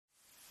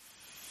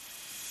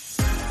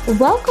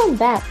Welcome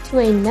back to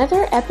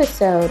another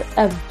episode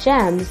of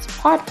GEMS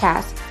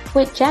podcast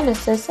with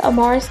Genesis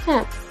Amaris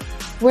Kemp,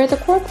 where the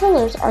core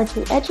pillars are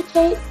to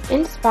educate,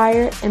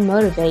 inspire, and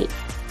motivate.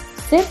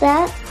 Sit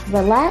back,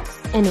 relax,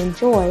 and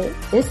enjoy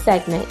this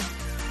segment.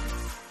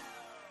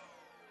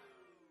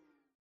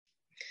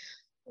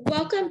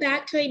 Welcome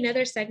back to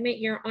another segment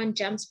here on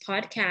GEMS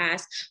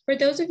podcast. For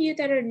those of you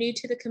that are new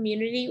to the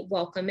community,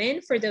 welcome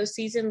in. For those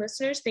seasoned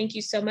listeners, thank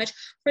you so much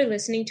for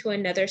listening to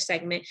another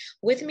segment.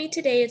 With me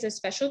today is a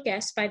special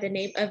guest by the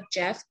name of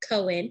Jeff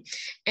Cohen.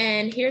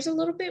 And here's a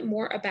little bit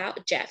more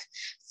about Jeff.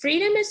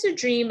 Freedom is the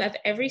dream of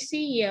every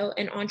CEO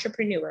and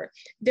entrepreneur.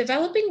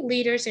 Developing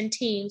leaders and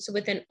teams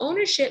with an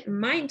ownership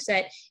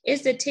mindset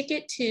is the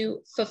ticket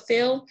to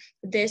fulfill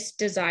this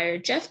desire.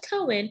 Jeff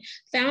Cohen,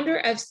 founder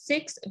of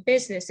 6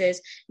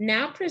 businesses,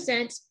 now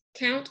presents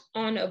Count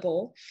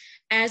Onable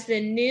as the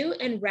new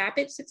and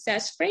rapid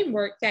success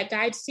framework that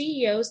guides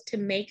CEOs to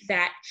make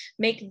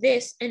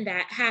this and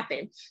that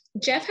happen.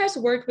 Jeff has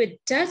worked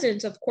with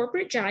dozens of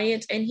corporate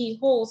giants, and he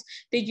holds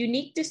the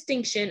unique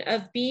distinction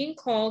of being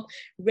called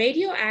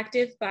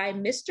radioactive by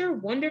Mr.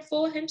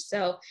 Wonderful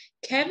himself,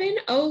 Kevin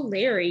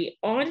O'Leary,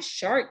 on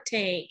Shark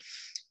Tank.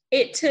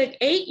 It took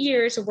 8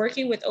 years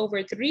working with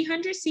over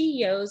 300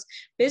 CEOs,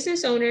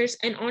 business owners,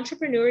 and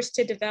entrepreneurs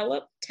to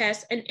develop,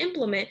 test, and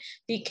implement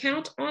the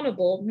Count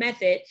Onable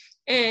method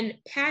and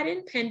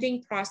patent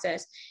pending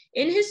process.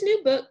 In his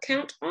new book,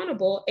 Count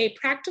Onable, A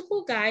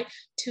Practical Guide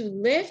to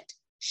Lift,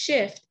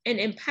 Shift, and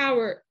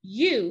Empower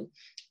You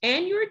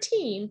and Your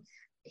Team,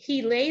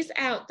 he lays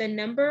out the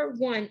number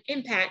 1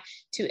 impact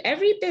to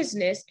every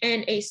business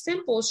and a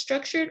simple,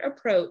 structured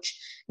approach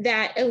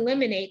that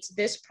eliminates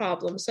this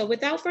problem. So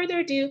without further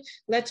ado,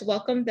 let's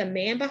welcome the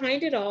man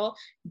behind it all,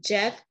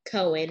 Jeff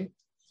Cohen.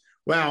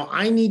 Wow,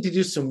 I need to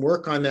do some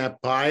work on that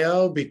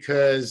bio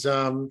because,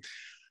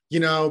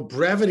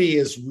 brevity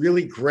is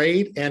really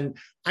great. And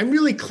I'm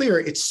really clear.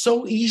 It's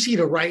so easy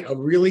to write a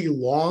really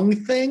long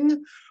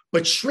thing,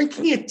 but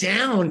shrinking it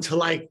down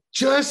to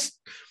just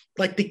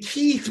the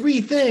key 3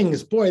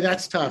 things, boy,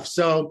 that's tough.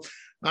 So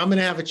I'm going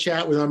to have a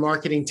chat with our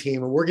marketing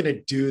team, and we're going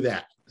to do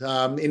that.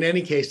 In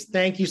any case,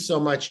 thank you so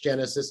much,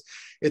 Genesis.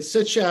 It's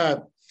such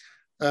an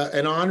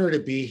honor to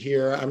be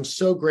here. I'm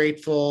so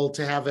grateful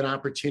to have an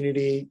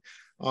opportunity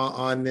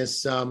on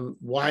this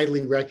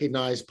widely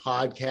recognized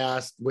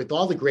podcast with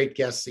all the great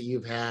guests that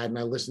you've had. And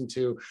I listened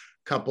to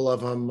a couple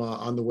of them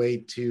on the way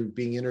to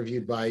being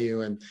interviewed by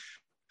you. And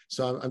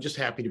so I'm just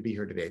happy to be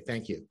here today.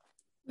 Thank you.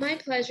 My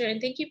pleasure,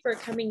 and thank you for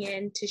coming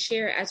in to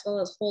share as well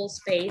as hold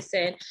space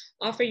and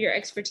offer your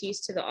expertise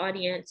to the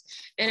audience.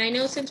 And I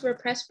know since we're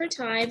pressed for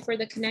time for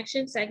the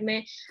connection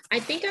segment, I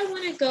think I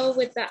want to go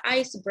with the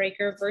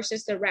icebreaker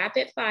versus the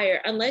rapid fire,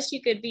 unless you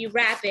could be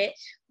rapid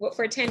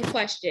for 10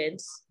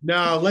 questions.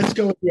 No, let's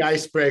go with the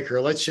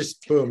icebreaker. Let's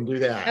just, boom, do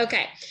that.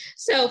 Okay,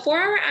 so for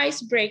our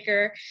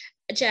icebreaker,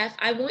 Jeff,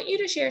 I want you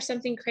to share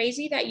something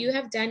crazy that you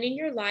have done in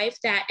your life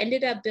that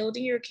ended up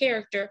building your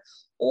character,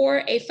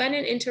 or a fun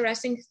and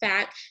interesting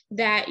fact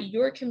that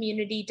your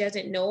community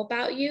doesn't know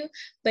about you,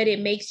 but it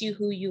makes you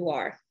who you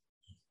are.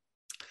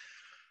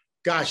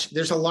 Gosh,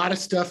 there's a lot of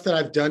stuff that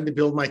I've done to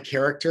build my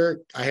character.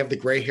 I have the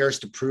gray hairs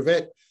to prove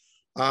it.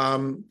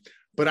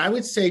 But I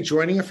would say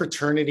joining a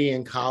fraternity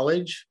in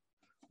college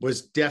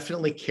was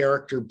definitely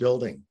character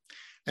building.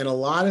 And a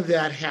lot of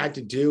that had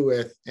to do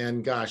with,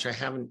 and gosh, I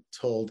haven't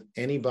told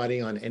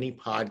anybody on any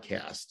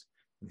podcast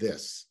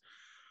this.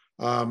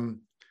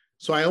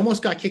 So I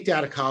almost got kicked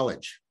out of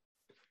college.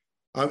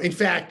 In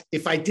fact,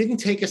 if I didn't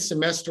take a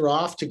semester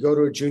off to go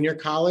to a junior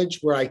college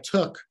where I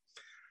took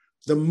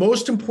the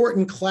most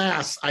important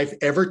class I've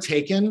ever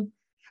taken,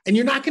 and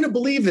you're not going to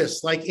believe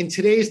this, in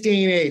today's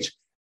day and age,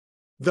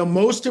 the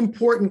most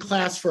important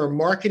class for a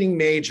marketing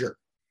major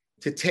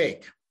to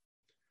take,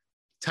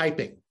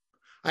 typing.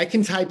 I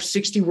can type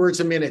 60 words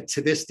a minute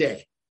to this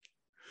day.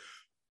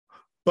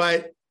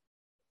 But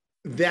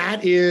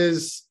that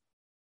is,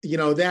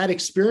 that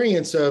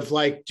experience of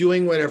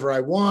doing whatever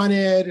I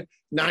wanted,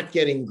 not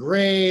getting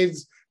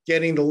grades,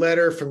 getting the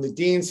letter from the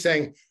dean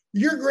saying,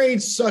 your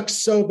grades suck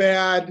so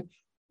bad,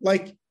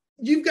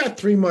 you've got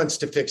 3 months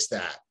to fix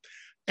that.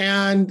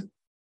 And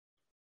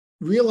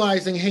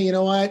realizing, hey, you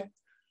know what?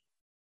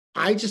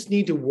 I just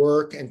need to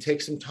work and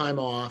take some time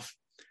off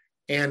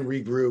and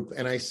regroup.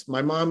 And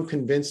my mom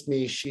convinced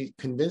me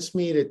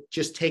to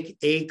just take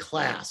a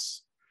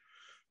class.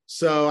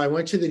 So I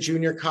went to the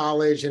junior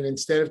college, and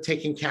instead of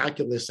taking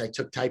calculus, I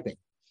took typing.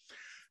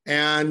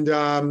 And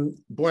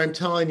boy, I'm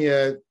telling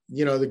you,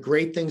 the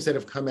great things that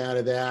have come out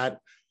of that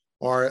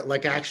are I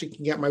actually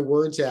can get my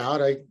words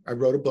out. I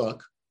wrote a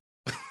book.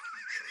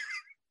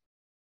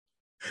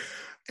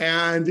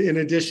 And in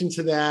addition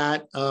to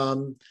that,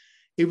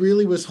 it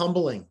really was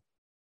humbling,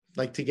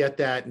 to get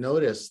that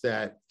notice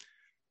that,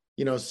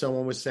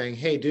 someone was saying,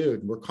 hey,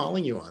 dude, we're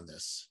calling you on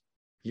this.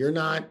 You're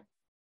not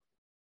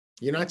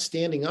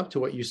standing up to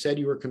what you said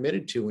you were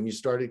committed to when you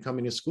started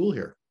coming to school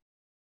here.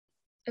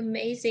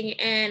 Amazing.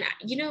 And,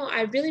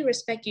 I really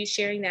respect you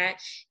sharing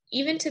that,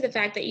 even to the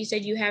fact that you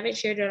said you haven't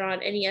shared it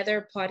on any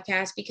other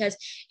podcast, because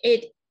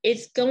it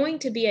it's going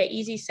to be an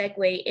easy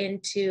segue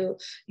into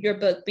your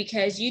book,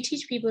 because you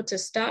teach people to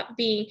stop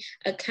being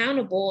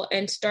accountable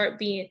and start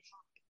being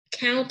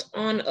count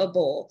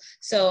onable.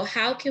 So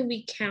how can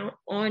we count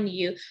on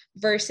you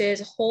versus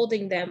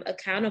holding them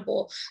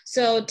accountable?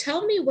 So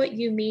tell me what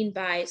you mean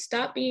by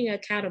stop being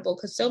accountable,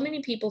 because so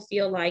many people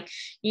feel like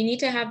you need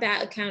to have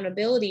that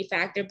accountability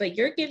factor, but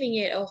you're giving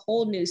it a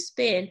whole new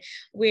spin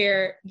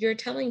where you're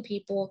telling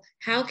people,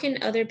 how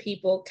can other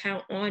people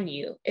count on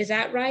you? Is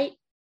that right?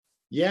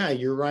 Yeah,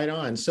 you're right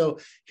on. So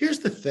here's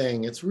the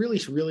thing. It's really,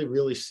 really,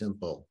 really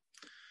simple.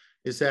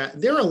 Is that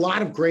there are a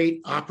lot of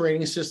great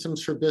operating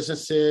systems for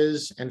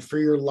businesses and for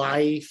your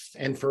life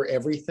and for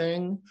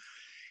everything.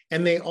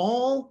 And they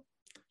all,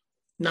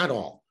 not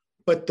all,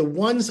 but the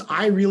ones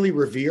I really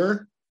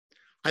revere,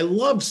 I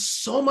love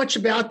so much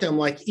about them,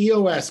 like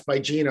EOS by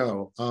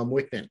Gino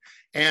Wickman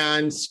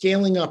and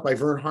Scaling Up by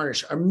Verne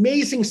Harnish,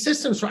 amazing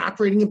systems for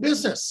operating a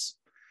business.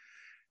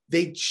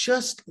 They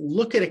just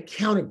look at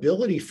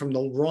accountability from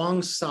the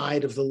wrong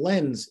side of the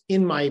lens,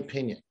 in my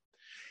opinion.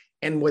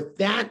 And what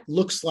that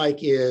looks like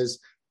is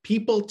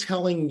people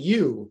telling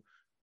you,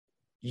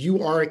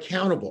 you are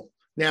accountable.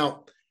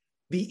 Now,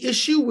 the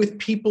issue with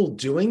people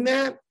doing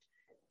that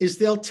is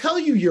they'll tell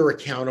you you're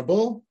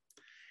accountable.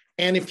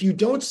 And if you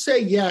don't say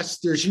yes,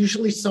 there's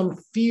usually some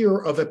fear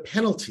of a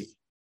penalty.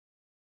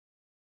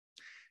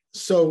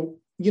 So,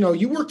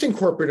 you worked in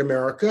corporate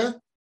America,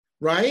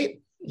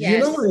 right? Yes. You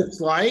know what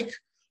it's like.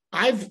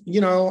 I've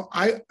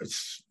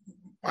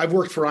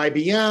worked for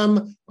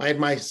IBM. I had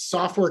my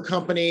software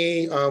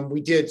company.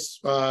 We did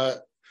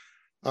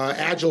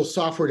agile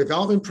software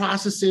development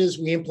processes.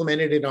 We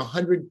implemented in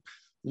 100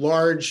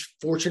 large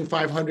Fortune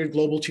 500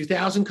 Global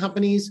 2000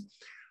 companies.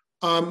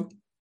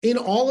 In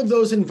all of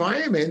those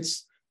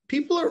environments,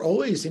 people are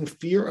always in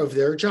fear of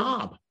their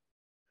job.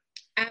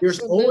 Absolutely. There's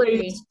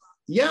always,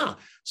 yeah.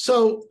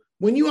 So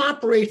when you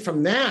operate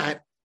from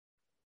that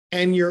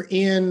and you're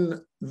in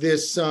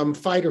this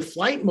fight or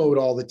flight mode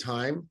all the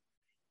time,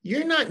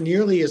 you're not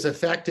nearly as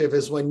effective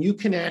as when you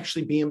can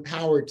actually be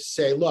empowered to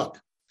say, look,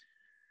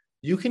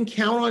 you can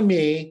count on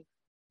me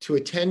to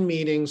attend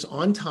meetings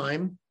on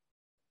time,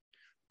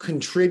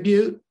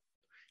 contribute,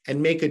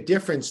 and make a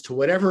difference to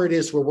whatever it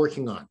is we're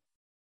working on.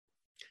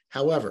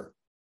 However,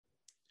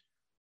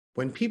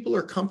 when people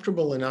are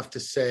comfortable enough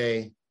to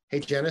say, hey,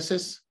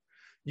 Genesis,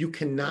 you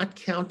cannot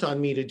count on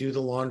me to do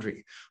the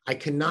laundry. I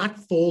cannot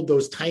fold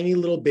those tiny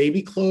little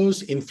baby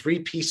clothes in 3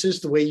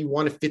 pieces the way you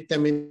want to fit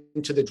them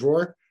into the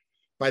drawer.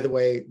 By the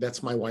way,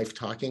 that's my wife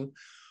talking.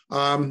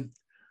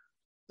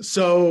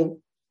 So,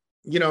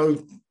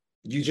 you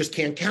just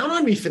can't count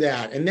on me for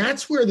that. And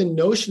that's where the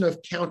notion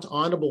of count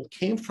onable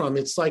came from.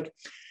 It's like,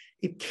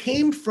 it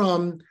came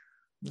from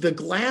the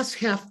glass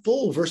half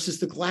full versus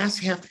the glass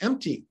half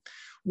empty.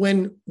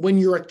 When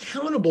you're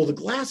accountable, the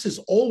glass is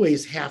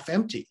always half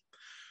empty.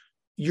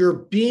 You're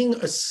being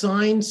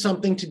assigned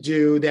something to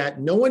do that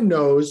no one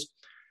knows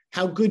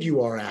how good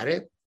you are at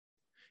it,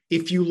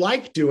 if you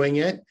like doing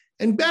it,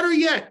 and better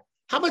yet,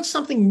 how about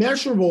something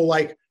measurable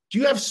like, do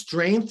you have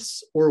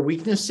strengths or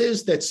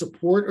weaknesses that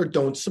support or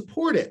don't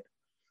support it?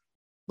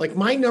 Like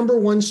my number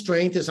one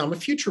strength is I'm a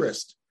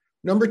futurist.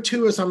 Number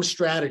 2 is I'm a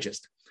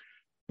strategist.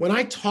 When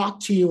I talk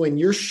to you and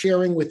you're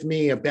sharing with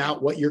me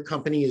about what your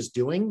company is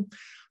doing,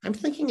 I'm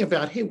thinking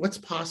about, hey, what's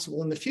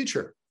possible in the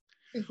future?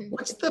 Mm-hmm.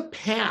 What's the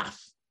path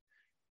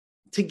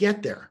to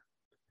get there?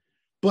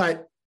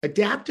 But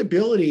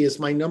adaptability is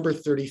my number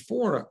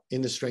 34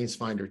 in the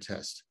StrengthsFinder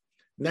test.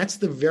 And that's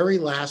the very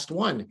last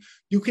one.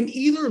 You can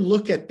either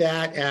look at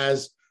that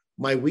as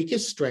my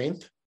weakest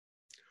strength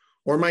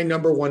or my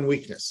number one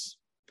weakness.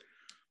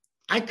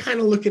 I kind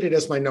of look at it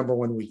as my number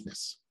one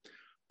weakness.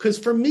 Because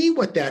for me,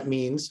 what that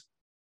means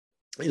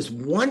is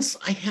once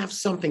I have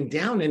something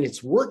down and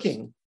it's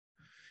working,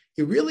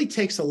 it really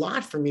takes a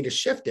lot for me to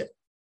shift it.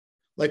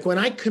 Like when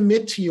I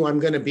commit to you, I'm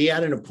going to be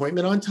at an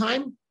appointment on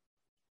time,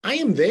 I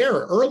am there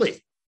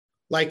early.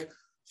 Like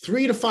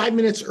 3 to 5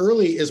 minutes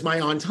early is my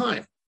on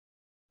time,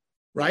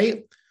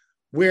 right?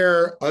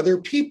 Where other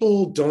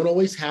people don't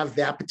always have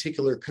that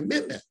particular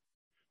commitment,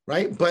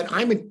 right? But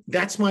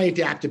that's my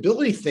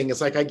adaptability thing.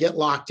 It's like I get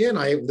locked in.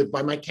 I live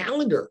by my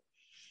calendar.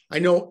 I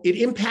know it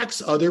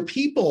impacts other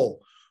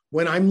people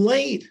when I'm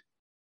late.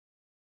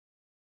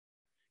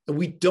 And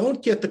we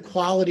don't get the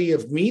quality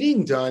of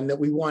meeting done that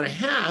we want to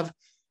have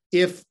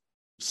if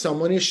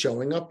someone is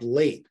showing up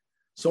late.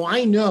 So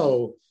I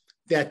know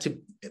that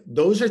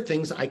those are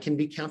things I can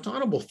be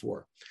accountable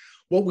for.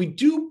 What we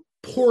do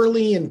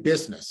poorly in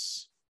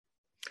business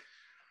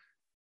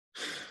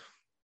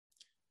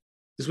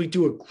is we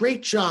do a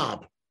great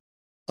job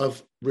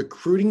of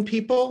recruiting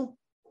people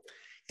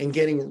and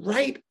getting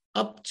right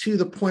up to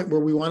the point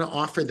where we want to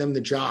offer them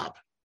the job.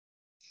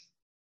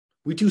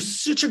 We do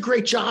such a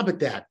great job at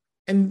that.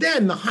 And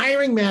then the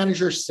hiring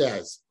manager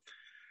says,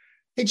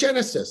 hey,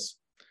 Genesis,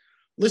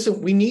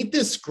 listen, we need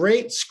this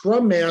great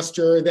Scrum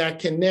Master that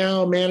can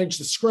now manage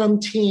the Scrum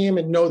team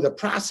and know the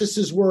process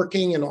is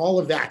working and all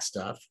of that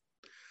stuff.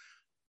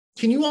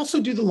 Can you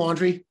also do the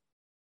laundry?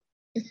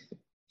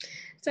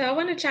 So I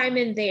want to chime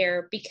in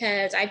there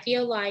because I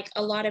feel like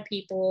a lot of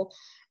people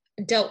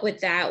dealt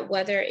with that,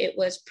 whether it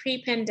was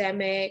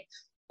pre-pandemic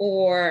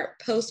or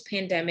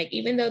post-pandemic.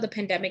 Even though the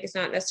pandemic is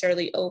not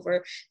necessarily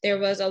over, there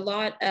was a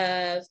lot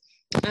of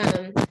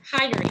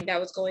hiring that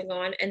was going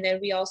on, and then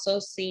we also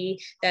see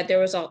that there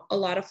was a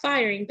lot of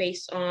firing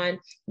based on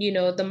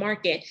the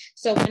market.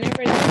 So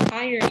whenever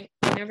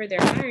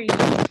they're hiring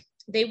you,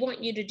 they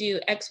want you to do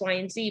X, Y,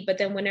 and Z, but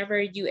then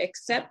whenever you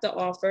accept the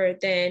offer,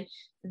 then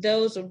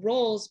those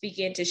roles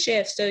begin to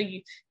shift.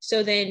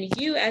 So then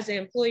you as an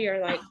employer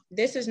are like,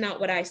 this is not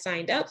what I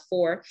signed up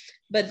for.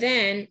 But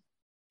then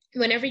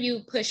whenever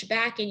you push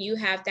back and you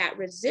have that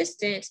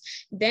resistance,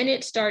 then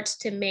it starts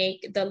to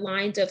make the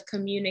lines of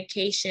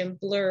communication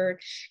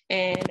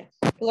and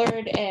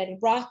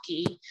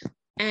rocky.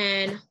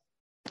 And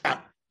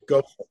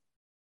go.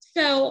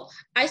 So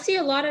I see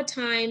a lot of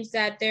times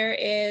that there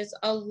is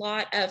a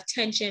lot of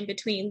tension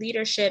between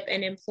leadership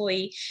and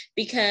employee,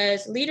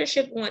 because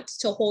leadership wants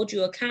to hold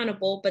you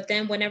accountable, but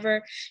then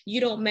whenever you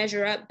don't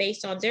measure up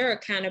based on their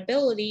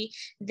accountability,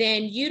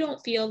 then you don't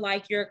feel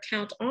like you're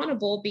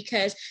accountable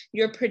because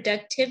your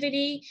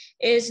productivity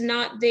is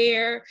not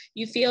there.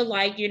 You feel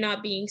like you're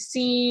not being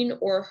seen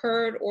or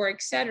heard or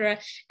etc.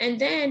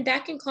 And then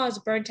that can cause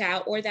burnt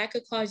out, or that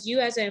could cause you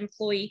as an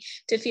employee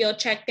to feel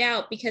checked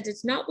out because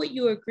it's not what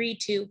you agreed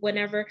to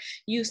whenever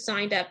you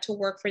signed up to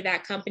work for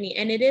that company.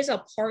 And it is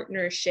a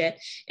partnership.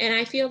 And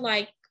I feel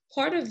like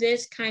part of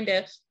this kind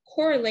of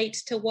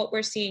correlates to what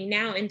we're seeing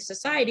now in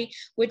society,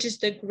 which is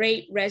the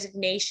great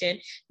resignation,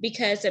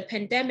 because the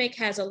pandemic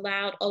has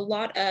allowed a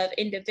lot of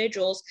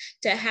individuals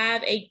to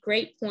have a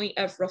great point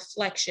of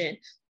reflection.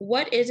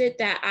 What is it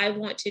that I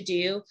want to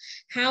do?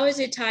 How is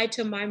it tied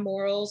to my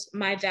morals,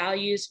 my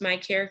values, my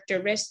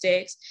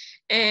characteristics?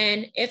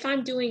 And if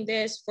I'm doing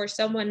this for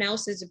someone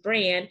else's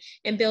brand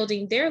and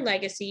building their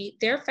legacy,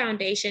 their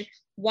foundation,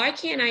 why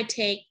can't I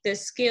take the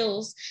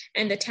skills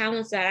and the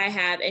talents that I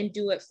have and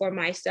do it for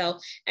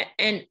myself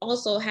and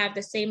also have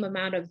the same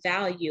amount of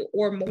value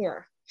or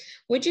more?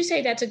 Would you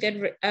say that's a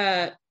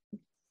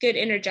good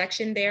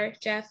interjection there,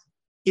 Jeff?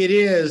 It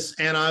is.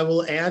 And I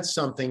will add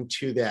something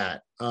to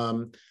that.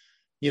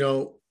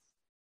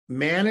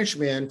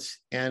 Management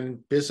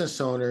and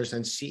business owners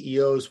and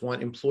CEOs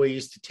want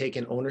employees to take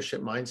an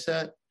ownership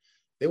mindset.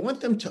 They want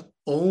them to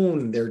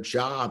own their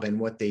job and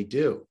what they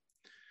do.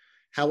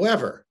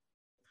 However,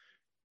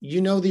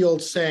 the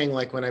old saying,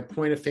 like when I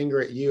point a finger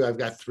at you, I've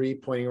got three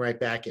pointing right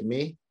back at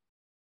me.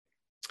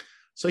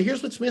 So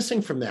here's what's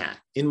missing from that,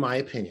 in my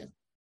opinion.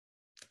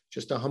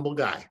 Just a humble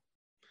guy.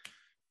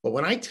 But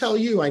when I tell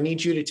you I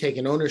need you to take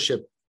an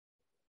ownership,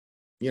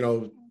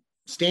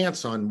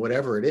 stance on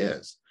whatever it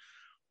is,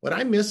 what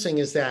I'm missing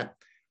is that,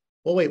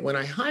 well, wait, when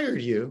I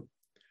hired you,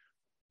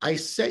 I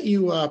set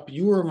you up,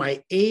 you were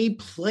my A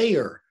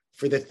player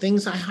for the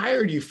things I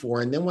hired you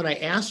for. And then when I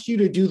asked you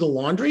to do the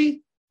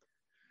laundry,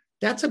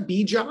 that's a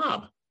B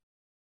job.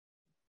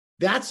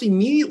 That's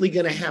immediately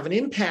going to have an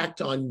impact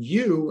on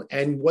you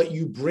and what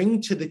you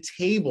bring to the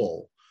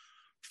table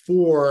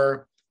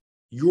for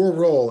your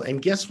role.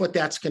 And guess what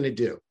that's going to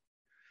do?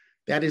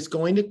 That is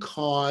going to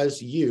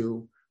cause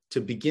you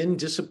to begin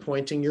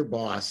disappointing your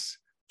boss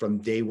from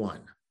day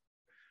one,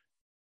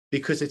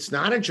 because it's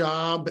not a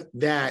job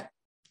that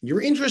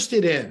you're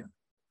interested in.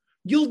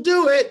 You'll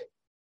do it.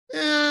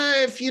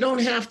 If you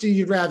don't have to,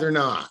 you'd rather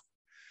not.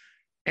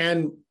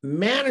 And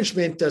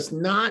management does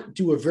not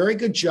do a very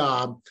good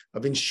job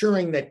of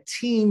ensuring that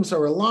teams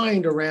are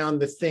aligned around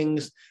the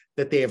things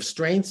that they have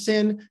strengths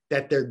in,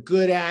 that they're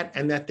good at,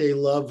 and that they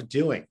love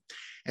doing.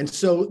 And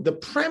so the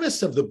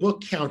premise of the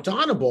book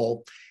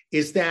Countable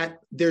is that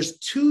there's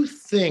two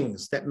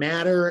things that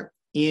matter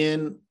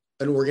in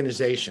an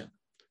organization.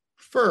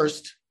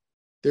 First,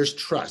 there's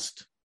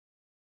trust.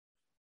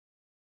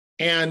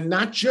 And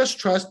not just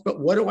trust, but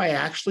what do I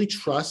actually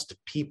trust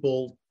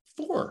people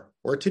for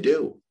or to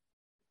do?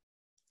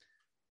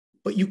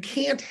 But you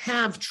can't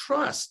have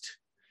trust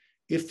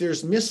if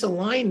there's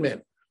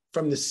misalignment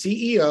from the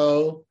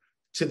CEO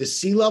to the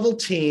C-level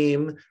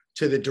team,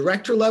 to the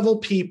director level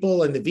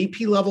people and the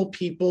VP level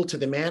people, to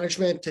the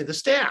management, to the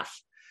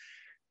staff.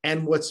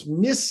 And what's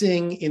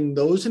missing in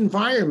those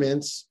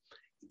environments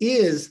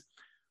is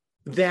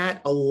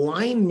that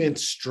alignment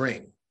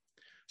string.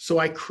 So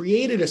I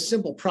created a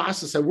simple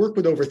process. I worked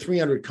with over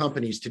 300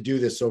 companies to do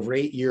this over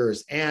 8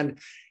 years, and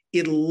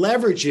it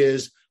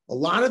leverages a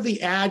lot of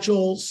the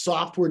agile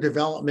software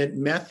development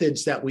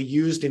methods that we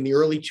used in the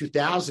early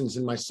 2000s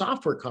in my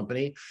software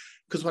company.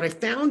 Because what I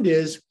found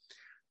is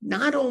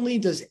not only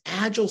does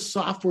agile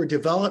software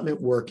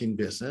development work in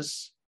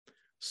business,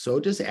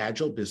 so does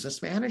agile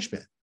business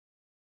management.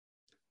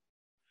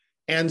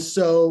 And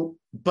so,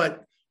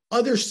 but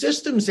other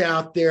systems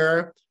out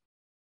there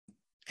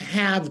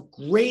have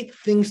great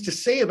things to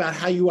say about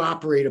how you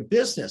operate a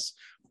business,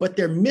 but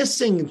they're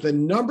missing the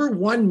number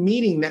one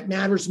meaning that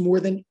matters more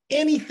than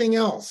anything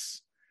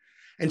else.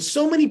 And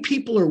so many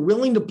people are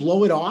willing to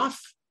blow it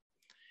off,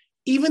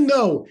 even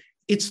though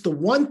it's the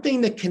one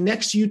thing that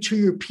connects you to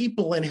your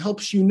people and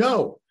helps you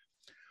know,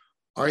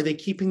 are they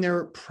keeping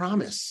their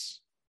promise?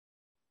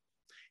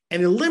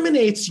 and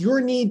eliminates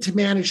your need to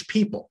manage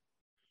people.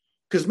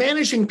 Because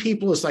managing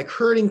people is like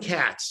herding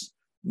cats.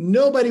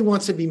 Nobody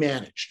wants to be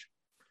managed.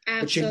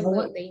 Absolutely. But you know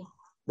what?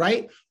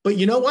 Right? But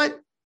you know what?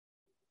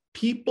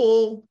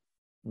 People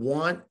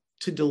want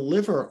to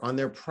deliver on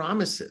their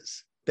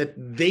promises that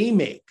they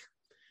make.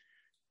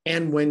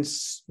 And when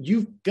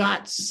you've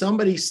got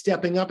somebody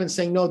stepping up and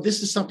saying, no,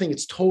 this is something,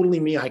 it's totally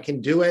me, I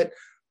can do it.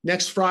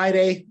 Next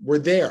Friday, we're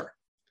there.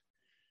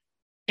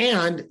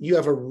 And you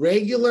have a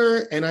regular,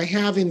 and I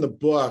have in the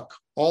book,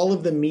 all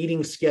of the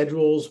meeting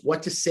schedules,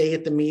 what to say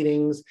at the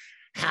meetings,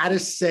 how to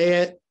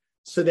say it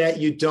so that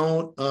you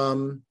don't,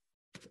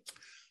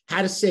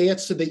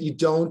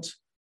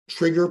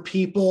 trigger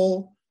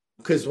people.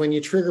 Because when you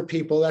trigger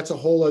people, that's a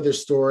whole other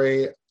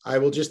story. I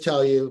will just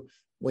tell you,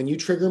 when you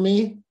trigger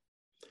me,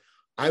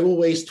 I will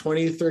waste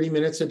 20 to 30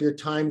 minutes of your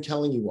time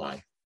telling you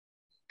why.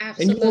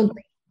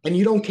 Absolutely. And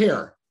you don't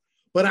care.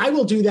 But I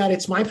will do that.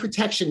 It's my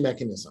protection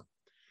mechanism.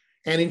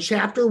 And in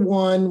chapter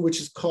 1,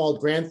 which is called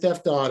Grand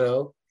Theft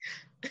Auto.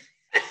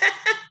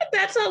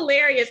 That's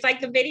hilarious.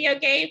 Like the video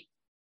game?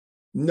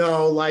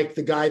 No, like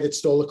the guy that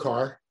stole a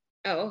car.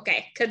 Oh,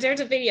 okay. Because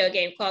there's a video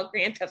game called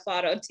Grand Theft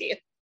Auto too.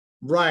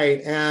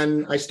 Right.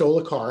 And I stole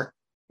a car.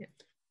 Yeah.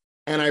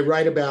 And I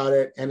write about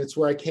it. And it's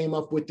where I came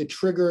up with the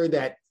trigger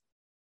that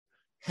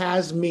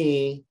has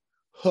me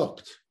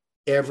hooked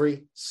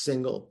every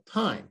single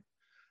time.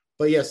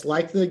 But yes,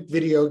 like the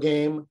video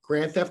game,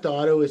 Grand Theft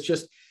Auto is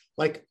just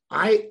like,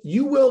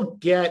 you will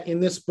get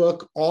in this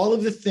book all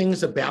of the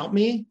things about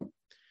me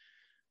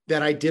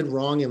that I did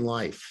wrong in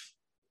life.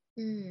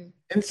 And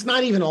it's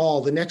not even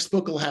all. The next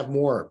book will have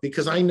more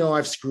because I know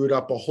I've screwed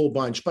up a whole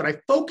bunch, but I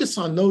focus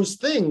on those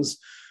things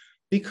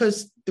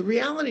because the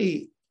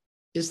reality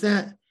is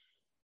that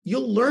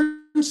you'll learn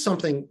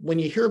something when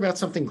you hear about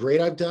something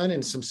great I've done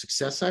and some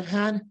success I've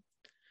had,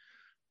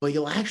 but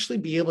you'll actually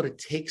be able to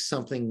take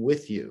something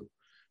with you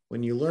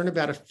when you learn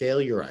about a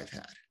failure I've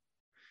had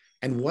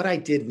and what I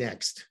did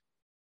next.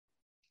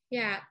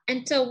 Yeah.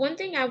 And so one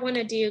thing I want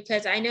to do,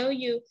 because I know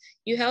you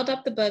held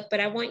up the book, but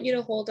I want you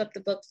to hold up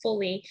the book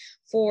fully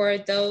for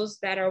those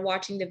that are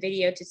watching the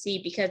video to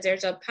see, because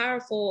there's a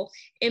powerful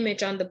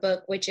image on the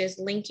book, which is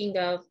linking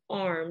of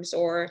arms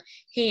or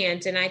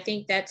hands. And I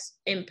think that's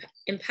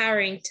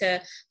empowering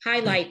to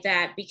highlight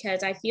that,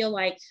 because I feel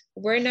like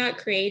we're not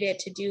created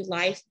to do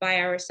life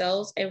by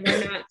ourselves, and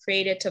we're not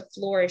created to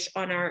flourish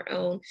on our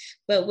own.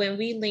 But when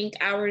we link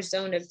our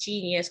zone of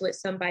genius with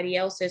somebody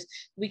else's,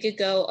 we could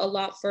go a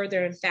lot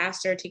further and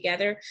faster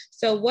together.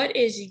 So what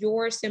is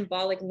your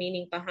symbolic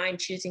meaning behind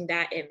choosing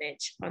that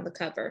image on the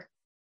cover?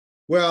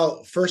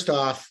 Well, first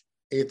off,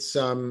 it's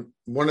in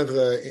one of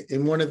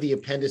the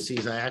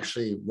appendices, I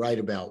actually write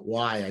about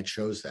why I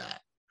chose that,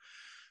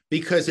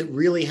 because it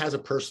really has a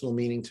personal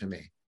meaning to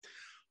me.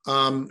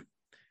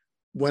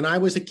 When I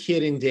was a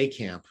kid in day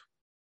camp,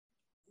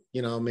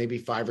 maybe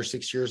 5 or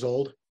 6 years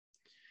old,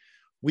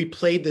 we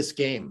played this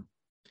game.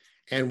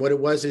 And what it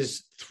was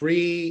is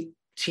 3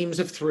 teams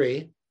of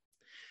 3,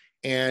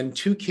 and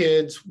 2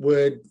 kids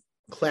would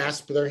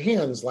clasp their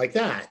hands like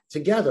that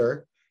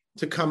together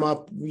to come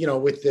up,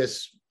 with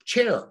this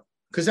chair,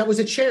 because that was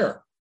a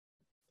chair.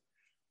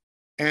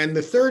 And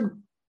the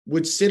third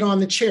would sit on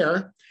the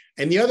chair,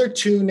 and the other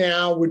 2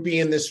 now would be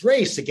in this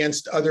race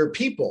against other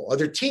people,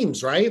 other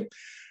teams, right?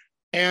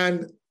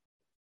 And,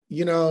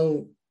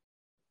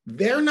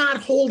 they're not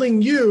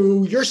holding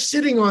you, you're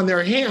sitting on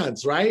their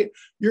hands, right?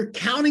 You're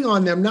counting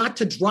on them not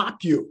to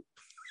drop you.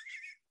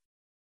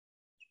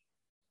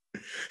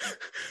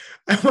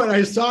 And when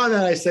I saw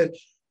that, I said,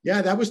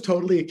 yeah, that was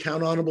totally a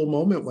count onable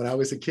moment when I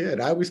was a kid.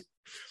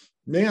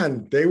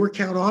 They were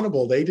count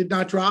onable. They did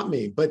not drop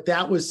me. But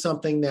that was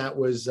something that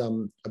was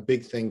a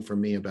big thing for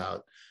me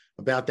about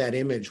that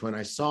image when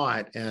I saw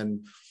it.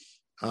 And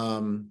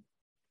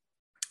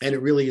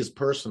it really is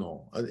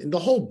personal. In the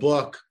whole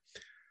book,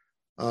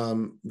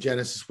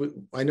 Genesis,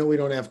 I know we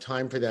don't have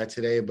time for that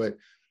today, but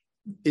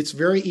it's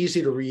very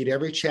easy to read.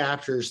 Every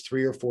chapter is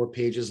 3 or 4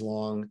 pages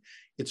long.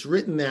 It's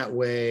written that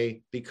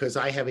way because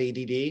I have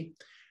ADD.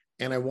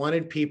 And I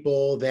wanted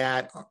people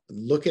that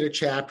look at a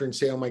chapter and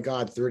say, oh my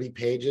God, 30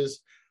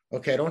 pages.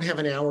 Okay, I don't have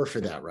an hour for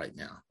that right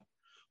now.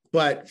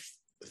 But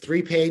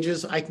 3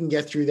 pages, I can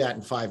get through that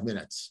in 5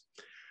 minutes.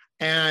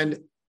 And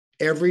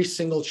every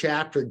single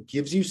chapter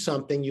gives you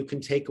something you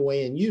can take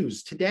away and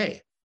use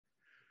today.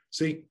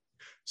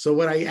 So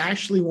what I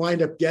actually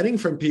wind up getting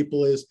from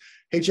people is,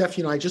 hey, Jeff,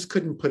 I just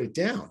couldn't put it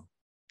down.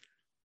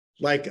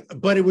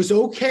 But it was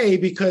okay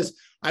because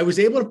I was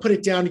able to put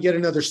it down to get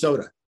another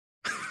soda.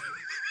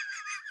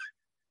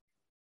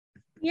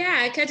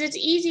 Yeah, because it's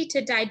easy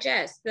to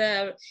digest.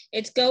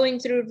 It's going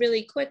through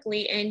really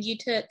quickly, and you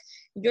took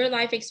your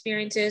life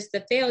experiences,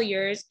 the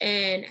failures,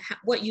 and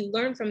what you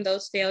learned from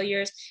those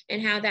failures,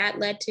 and how that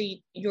led to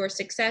your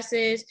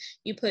successes.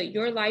 You put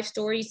your life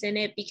stories in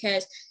it,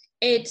 because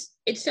it's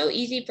so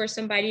easy for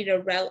somebody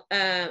to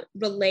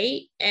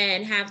relate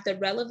and have the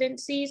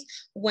relevancies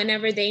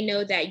whenever they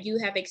know that you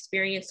have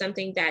experienced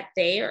something that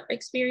they are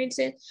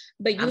experiencing,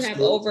 but you Absolutely.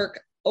 Have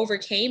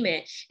overcame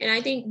it. And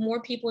I think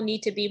more people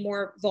need to be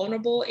more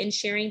vulnerable in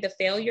sharing the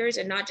failures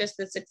and not just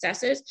the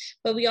successes,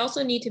 but we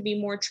also need to be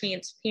more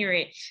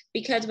transparent,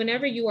 because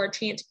whenever you are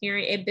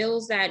transparent, it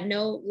builds that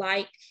know,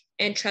 like,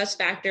 and trust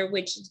factor,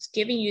 which is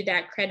giving you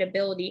that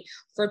credibility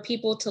for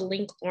people to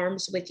link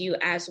arms with you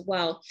as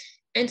well.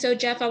 And so,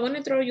 Jeff, I want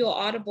to throw you an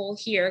audible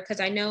here because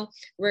I know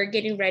we're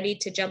getting ready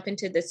to jump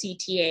into the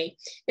CTA.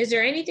 Is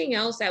there anything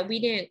else that we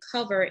didn't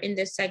cover in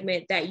this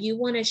segment that you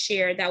want to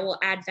share that will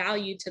add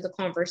value to the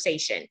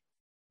conversation?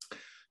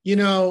 You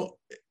know,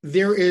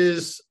 there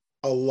is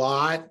a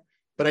lot,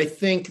 but I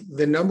think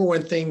the number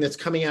one thing that's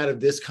coming out of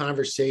this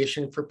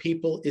conversation for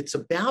people, it's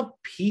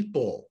about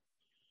people,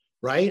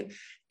 right?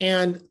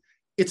 And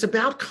it's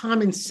about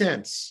common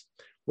sense.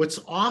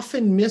 What's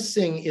often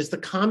missing is the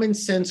common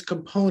sense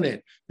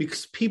component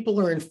because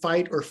people are in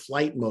fight or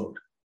flight mode,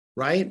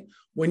 right?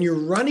 When you're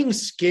running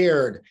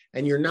scared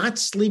and you're not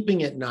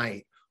sleeping at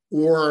night,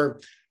 or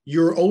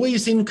you're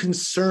always in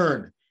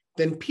concern,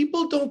 then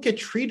people don't get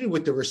treated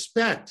with the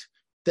respect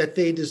that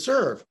they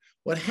deserve.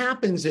 What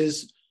happens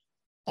is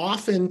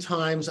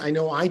oftentimes, I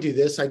know I do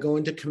this, I go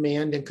into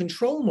command and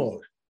control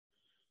mode,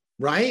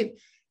 right?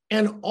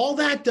 And all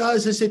that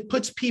does is it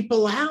puts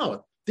people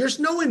out. There's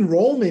no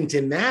enrollment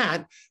in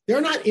that.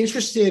 They're not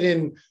interested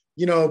in,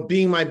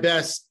 being my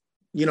best,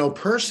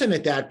 person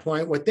at that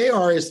point. What they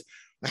are is,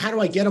 how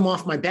do I get them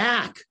off my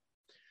back?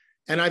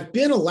 And I've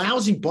been a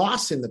lousy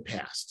boss in the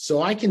past,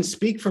 so I can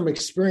speak from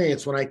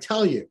experience when I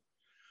tell you,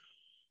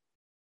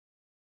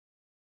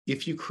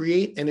 if you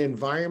create an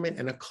environment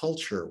and a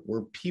culture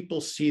where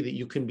people see that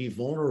you can be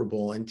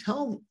vulnerable and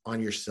tell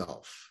on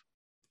yourself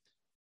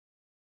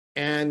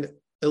and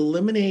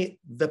eliminate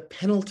the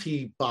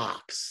penalty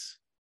box,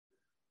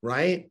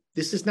 right?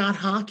 This is not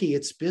hockey,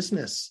 it's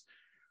business,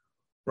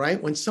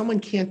 right? When someone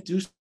can't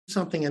do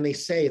something and they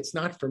say it's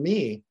not for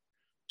me,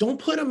 don't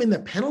put them in the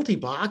penalty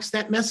box.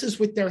 That messes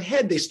with their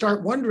head. They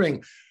start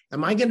wondering,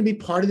 am I going to be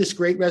part of this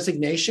great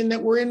resignation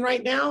that we're in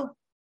right now?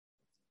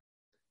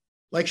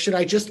 Like, should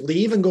I just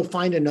leave and go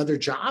find another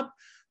job?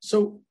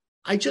 So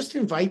I just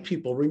invite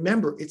people,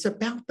 remember, it's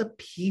about the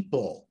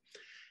people.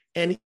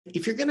 And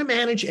if you're going to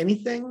manage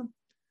anything,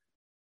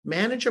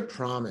 manage a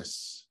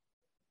promise.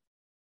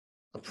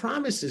 A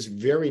promise is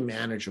very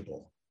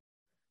manageable.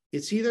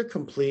 It's either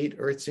complete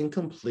or it's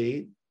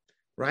incomplete,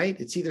 right?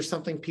 It's either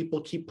something people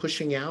keep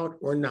pushing out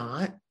or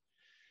not.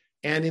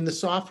 And in the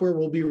software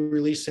we'll be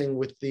releasing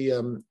with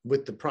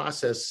the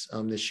process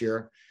this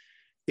year,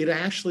 it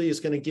actually is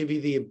going to give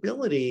you the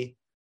ability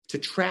to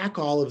track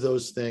all of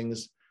those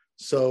things.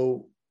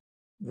 So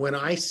when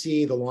I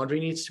see the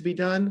laundry needs to be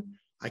done,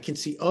 I can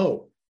see,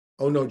 oh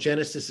no,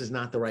 Genesis is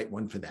not the right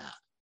one for that.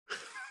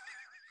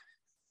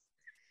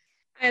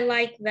 I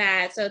like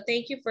that. So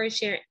thank you for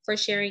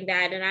sharing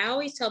that. And I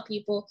always tell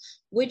people,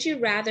 would you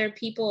rather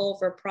people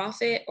over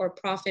profit or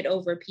profit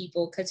over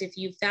people? Because if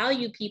you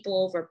value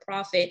people over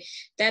profit,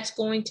 that's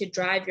going to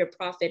drive your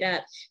profit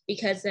up,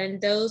 because then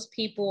those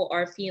people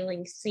are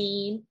feeling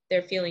seen,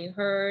 they're feeling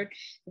heard,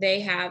 they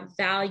have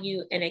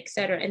value, and et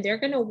cetera. And they're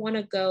going to want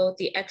to go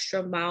the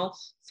extra mile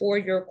for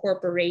your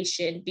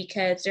corporation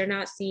because they're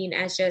not seen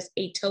as just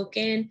a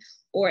token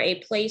or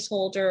a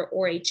placeholder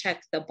or a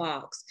check the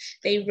box.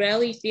 They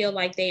really feel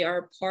like they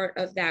are part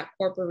of that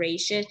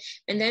corporation.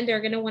 And then they're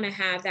going to want to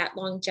have that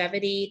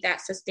longevity, that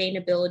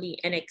sustainability,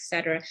 and et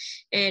cetera.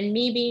 And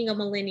me being a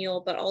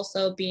millennial, but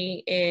also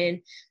being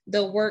in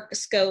the work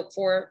scope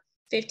for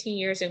 15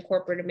 years in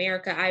corporate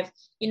America, I've,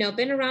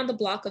 been around the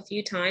block a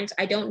few times.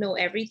 I don't know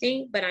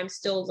everything, but I'm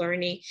still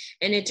learning.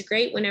 And it's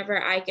great whenever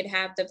I could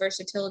have the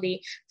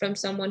versatility from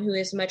someone who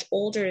is much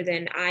older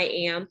than I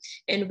am,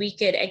 and we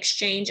could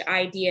exchange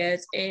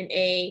ideas in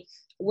a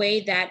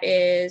way that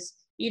is,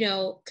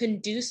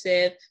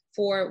 conducive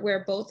for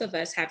where both of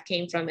us have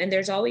came from. And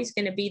there's always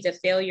going to be the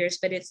failures,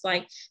 but it's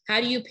like,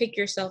 how do you pick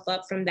yourself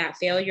up from that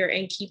failure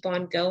and keep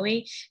on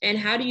going? And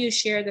how do you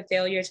share the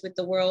failures with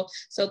the world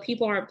so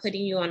people aren't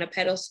putting you on a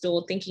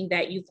pedestal thinking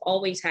that you've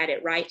always had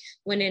it right,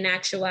 when in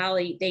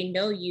actuality, they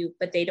know you,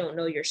 but they don't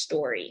know your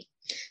story.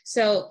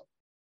 So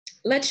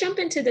let's jump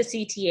into the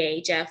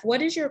CTA, Jeff.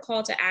 What is your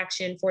call to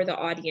action for the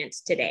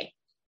audience today?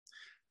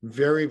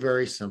 Very,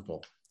 very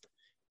simple.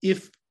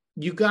 If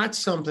you got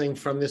something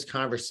from this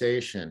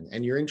conversation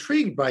and you're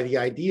intrigued by the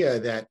idea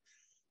that,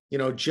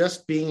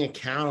 just being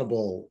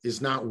accountable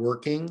is not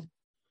working,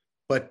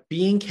 but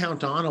being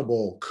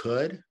countable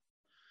could,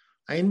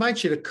 I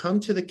invite you to come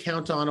to the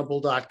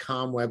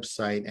countonable.com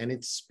website, and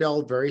it's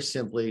spelled very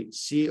simply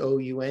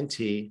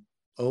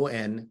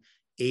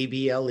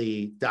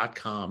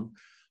COUNTONABLE.com.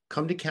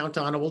 Come to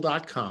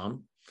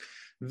countonable.com.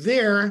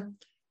 There,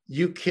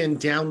 you can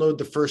download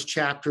the first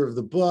chapter of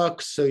the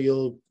book, so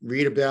you'll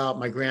read about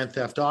my Grand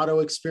Theft Auto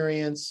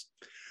experience.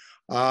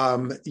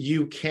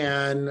 You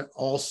can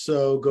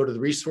also go to the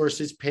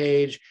resources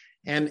page,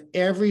 and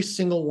every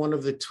single one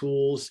of the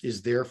tools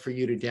is there for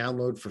you to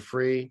download for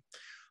free.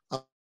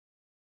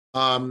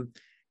 And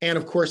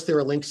of course, there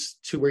are links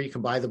to where you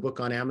can buy the book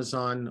on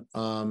Amazon.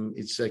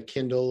 It's a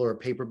Kindle or a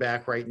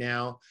paperback right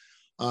now.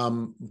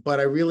 But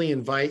I really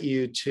invite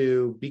you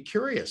to be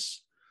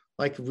curious,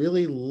 like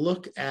really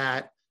look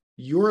at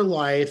your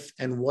life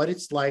and what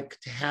it's like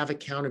to have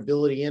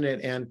accountability in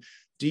it. And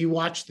do you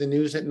watch the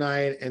news at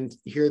night and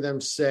hear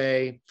them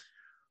say,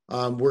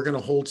 we're going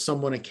to hold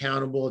someone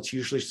accountable? It's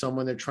usually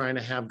someone they're trying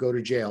to have go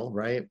to jail,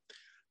 right?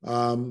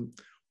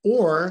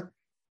 Or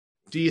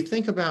do you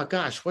think about,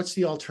 gosh, what's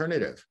the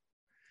alternative?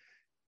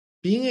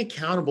 Being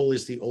accountable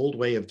is the old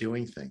way of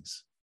doing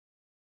things.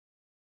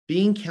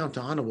 Being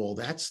countable,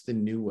 that's the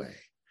new way.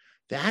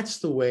 That's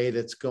the way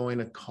that's going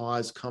to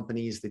cause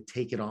companies that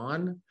take it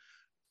on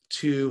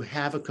to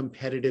have a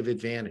competitive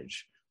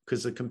advantage.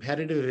 Because the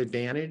competitive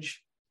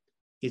advantage,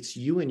 it's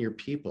you and your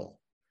people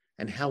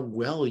and how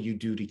well you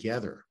do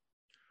together.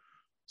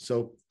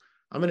 So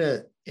I'm going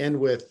to end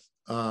with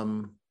a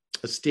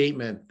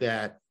statement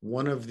that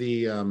one of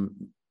the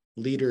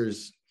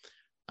leaders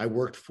I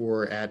worked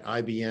for at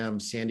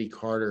IBM, Sandy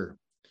Carter,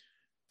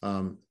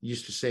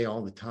 used to say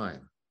all the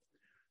time: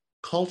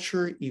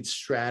 culture eats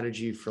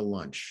strategy for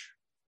lunch.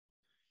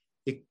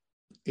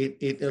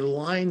 It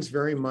aligns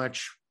very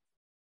much,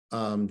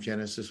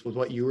 Genesis, with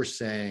what you were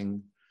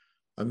saying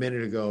a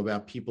minute ago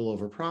about people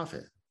over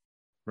profit,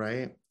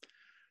 right?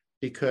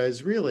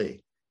 Because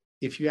really,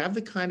 if you have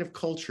the kind of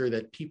culture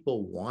that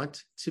people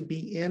want to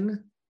be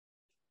in,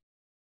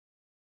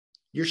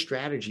 your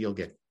strategy will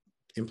get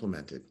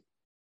implemented.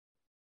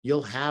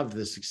 You'll have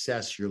the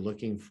success you're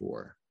looking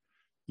for.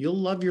 You'll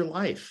love your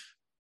life,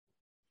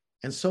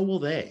 and so will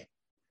they.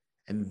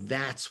 And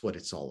that's what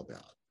it's all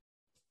about.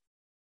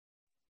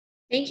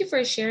 Thank you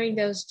for sharing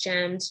those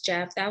gems,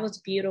 Jeff. That was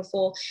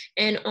beautiful.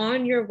 And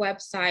on your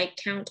website,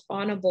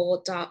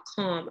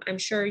 countonable.com, I'm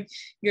sure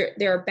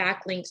there are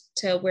backlinks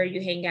to where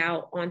you hang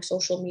out on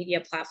social media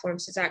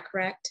platforms. Is that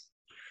correct?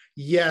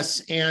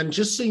 Yes. And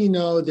just so you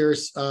know,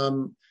 there's a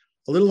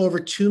little over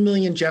 2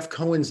 million Jeff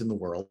Cohens in the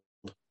world.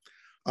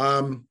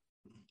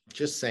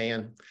 Just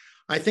saying.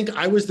 I think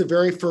I was the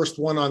very first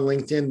one on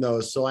LinkedIn,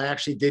 though. So I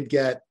actually did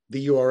get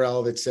the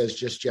URL that says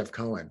just Jeff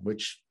Cohen,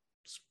 which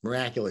is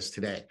miraculous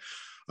today.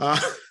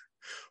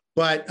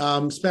 But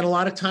spent a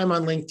lot of time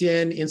on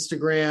LinkedIn,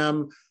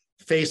 Instagram,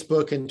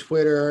 Facebook, and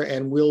Twitter,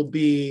 and we'll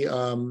be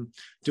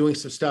doing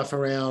some stuff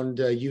around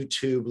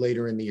YouTube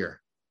later in the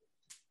year.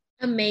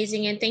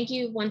 Amazing. And thank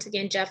you once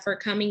again, Jeff, for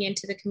coming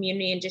into the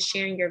community and just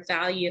sharing your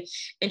value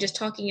and just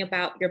talking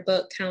about your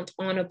book, Count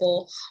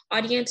Onable.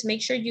 Audience,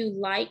 make sure you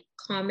like,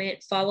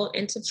 comment, follow,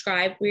 and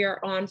subscribe. We are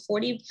on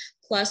 40+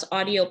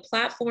 audio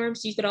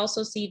platforms. You could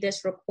also see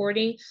this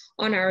recording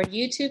on our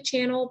YouTube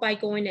channel by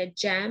going to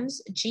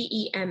GEMS,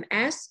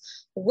 GEMS,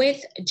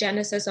 with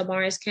Genesis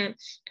Amaris Kemp.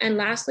 And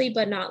lastly,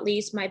 but not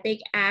least, my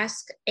big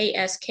ask,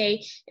 ASK,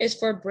 is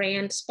for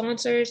brand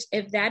sponsors.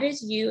 If that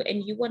is you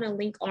and you want to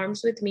link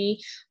arms with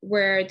me,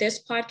 where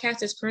this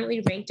podcast is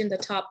currently ranked in the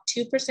top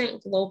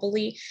 2%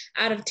 globally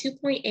out of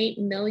 2.8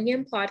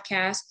 million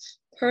podcasts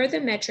per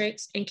the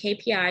metrics and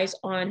KPIs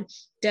on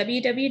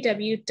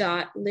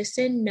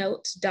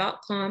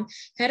www.listennotes.com.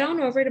 Head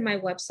on over to my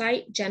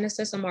website,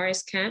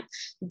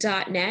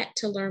 genesisamariscamp.net,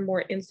 to learn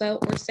more info,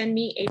 or send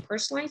me a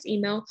personalized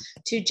email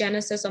to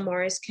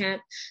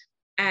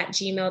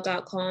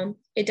genesisamariscamp@gmail.com.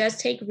 It does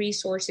take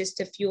resources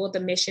to fuel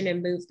the mission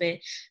and movement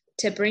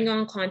to bring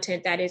on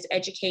content that is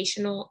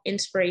educational,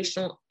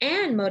 inspirational,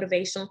 and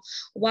motivational,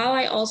 while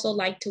I also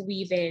like to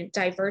weave in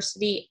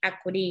diversity,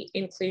 equity,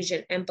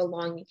 inclusion, and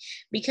belonging.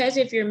 Because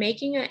if you're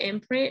making an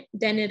imprint,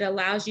 then it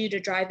allows you to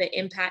drive an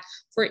impact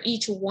for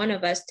each one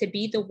of us to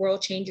be the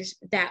world changers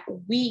that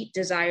we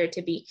desire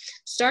to be.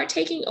 Start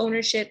taking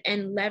ownership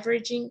and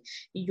leveraging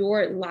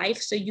your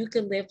life so you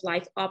can live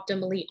life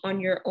optimally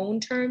on your own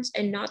terms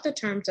and not the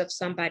terms of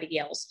somebody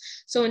else.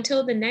 So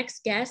until the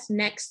next guest,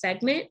 next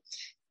segment,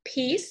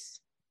 peace,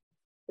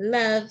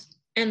 love,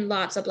 and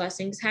lots of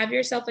blessings. Have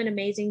yourself an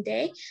amazing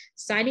day.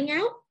 Signing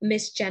out,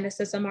 Miss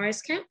Genesis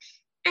Amaris Kemp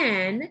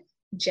and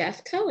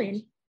Jeff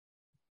Cohen.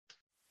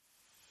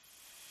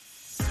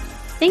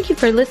 Thank you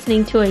for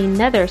listening to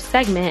another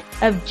segment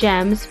of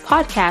GEMS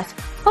Podcast.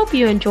 Hope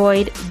you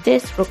enjoyed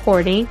this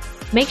recording.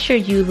 Make sure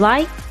you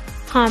like,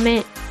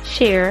 comment,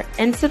 share,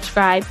 and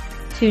subscribe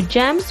to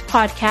GEMS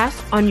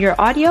Podcast on your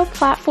audio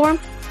platform,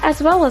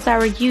 as well as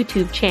our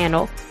YouTube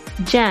channel,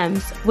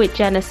 GEMS with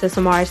Genesis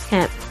Amaris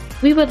Kemp.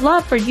 We would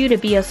love for you to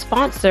be a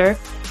sponsor,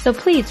 so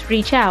please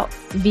reach out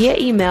via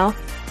email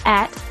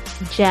at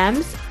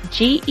GEMS,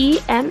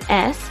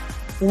 GEMS,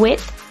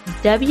 with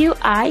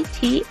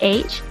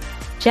WITH,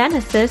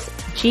 Genesis,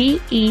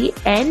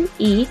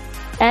 GENESIS,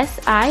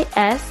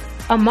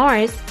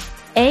 Amaris,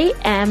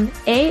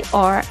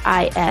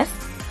 AMARIS,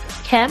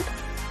 Kemp,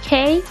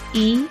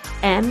 KEMP,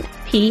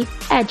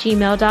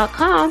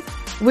 @gmail.com,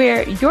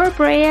 where your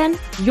brand,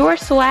 your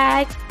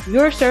swag,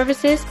 your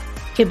services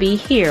could be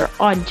here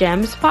on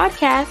GEMS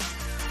Podcast.